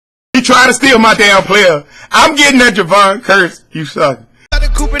trying to steal my damn player. I'm getting that Javon Curse. You suck. Got the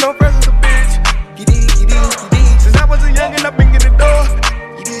Kouppa no presence of bitch. You did. Since I was a youngin', I've been getting the door.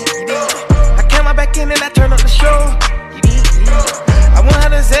 You did. I came out back in and I turned up the show. You did. I want her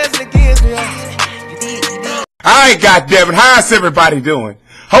to say it again, girl. You did. Alright, goddammit, how's everybody doing?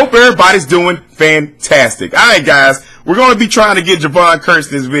 Hope everybody's doing fantastic. Alright, guys, we're going to be trying to get Javon Curse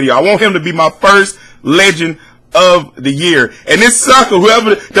in this video. I want him to be my first legend of the year. And this sucker,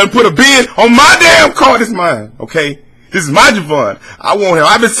 whoever done put a bid on my damn card, is mine. Okay? This is my Javon. I want him.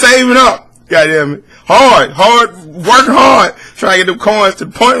 I've been saving up. Goddamn it. Working hard. Trying to get them coins to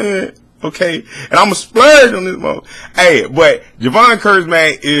the point. Okay? And I'm going to splurge on this moment. Hey, but Javon Curse,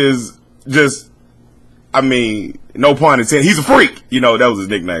 man, is just, I mean, no pun intended. He's a freak. You know, that was his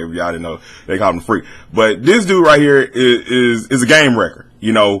nickname. If y'all didn't know, they called him a freak. But this dude right here is a game wrecker.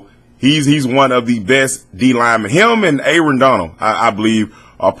 You know, he's one of the best D linemen. Him and Aaron Donald, I believe,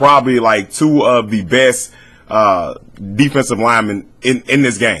 are probably like two of the best defensive linemen in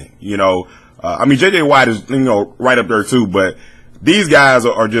this game. You know, I mean, J.J. Watt is, you know, right up there too, but these guys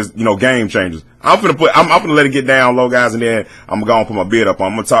are just, you know, game changers. I'm gonna let it get down low, guys, and then I'm gonna put my bid up on.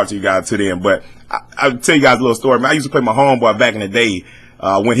 I'm gonna talk to you guys to then, but I'll tell you guys a little story. Man, I used to play my homeboy back in the day,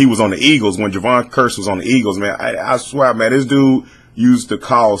 when he was on the Eagles, when Javon Curse was on the Eagles, man. I swear, man, this dude used to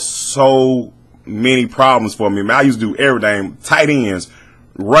cause so many problems for me, man. I used to do everything, tight ends,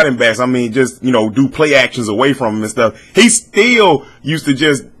 running backs. I mean, just, you know, do play actions away from him and stuff. He still used to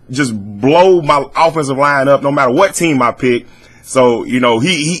just blow my offensive line up no matter what team I picked. So, you know,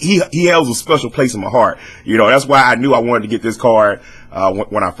 he holds a special place in my heart. You know, that's why I knew I wanted to get this card,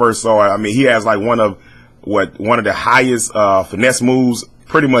 when I first saw it. I mean, he has like one of the highest, finesse moves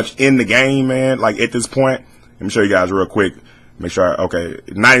pretty much in the game, man. Like at this point, let me show you guys real quick. Make sure, okay,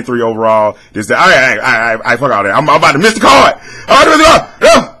 93 overall. All right, fuck all that. I'm about to miss the card.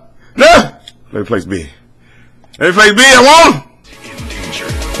 No. Let me place B. I want him.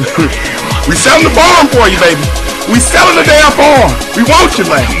 We selling the farm for you, baby. We selling the damn farm. We want you,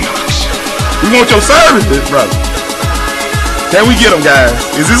 man. We want your services, brother. Can we get him, guys?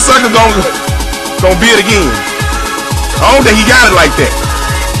 Is this sucker gonna bid again? I don't think he got it like that.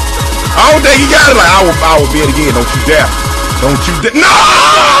 I will bid again. Don't you dare. Don't you dare. No!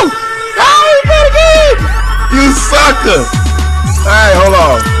 He bid again! You sucker. Alright, hold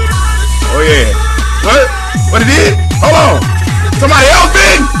on. Oh, yeah. What it did? Hold on. Somebody else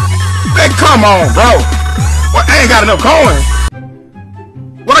bid? Man, come on, bro. What? I ain't got enough coins.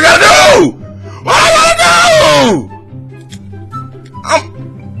 What I gotta do?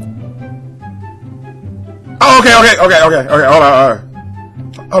 Oh, okay. Hold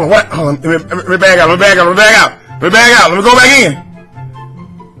on. What? Hold on. Let me back out. Let me go back in.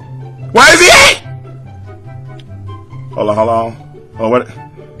 Where is he at? Hold on. Oh, what?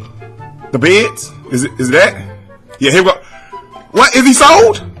 The bids? Is it that? Yeah, here we go. What? Is he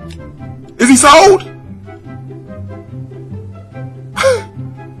sold?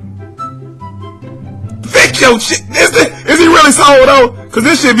 Fix your shit. Is he really sold though? Cause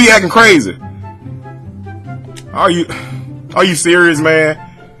this shit be acting crazy. Are you serious, man?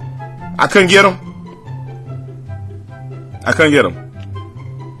 I couldn't get him. I couldn't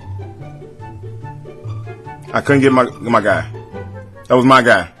get my guy. That was my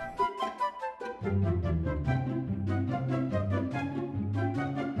guy.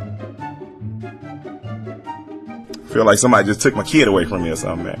 I feel like somebody just took my kid away from me or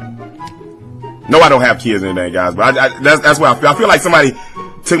something, man. No, I don't have kids or anything, guys, but that's why I feel like somebody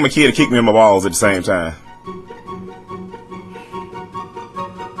took my kid and kicked me in my balls at the same time.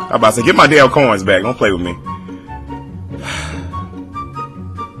 I'm about to say, get my damn coins back. Don't play with me.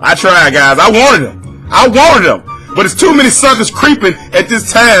 I tried, guys. I wanted them. But it's too many suckers creeping at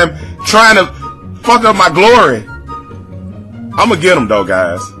this time trying to fuck up my glory. I'm going to get him, though,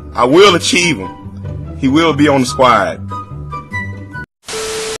 guys. I will achieve him. He will be on the squad.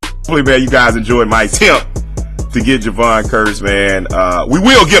 Hopefully, man, you guys enjoyed my attempt to get Javon Curse, man. We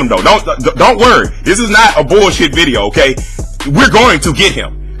will get him, though. Don't worry. This is not a bullshit video, okay? We're going to get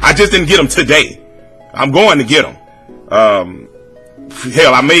him. I just didn't get him today. I'm going to get him.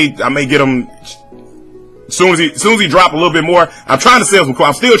 Hell, I may get him as soon as he drop a little bit more. I'm trying to sell some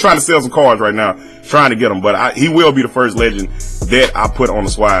cards. I'm still trying to sell some cards right now, trying to get him. But he will be the first legend that I put on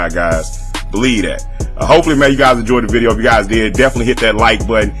the squad, guys. Believe that. Hopefully, man, you guys enjoyed the video. If you guys did, definitely hit that like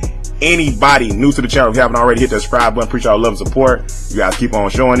button. Anybody new to the channel, if you haven't already, hit that subscribe button. Appreciate all the love and support. You guys keep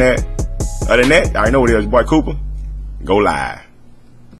on showing that. Other than that, I already know what it is. Your boy Kouppa. Go live.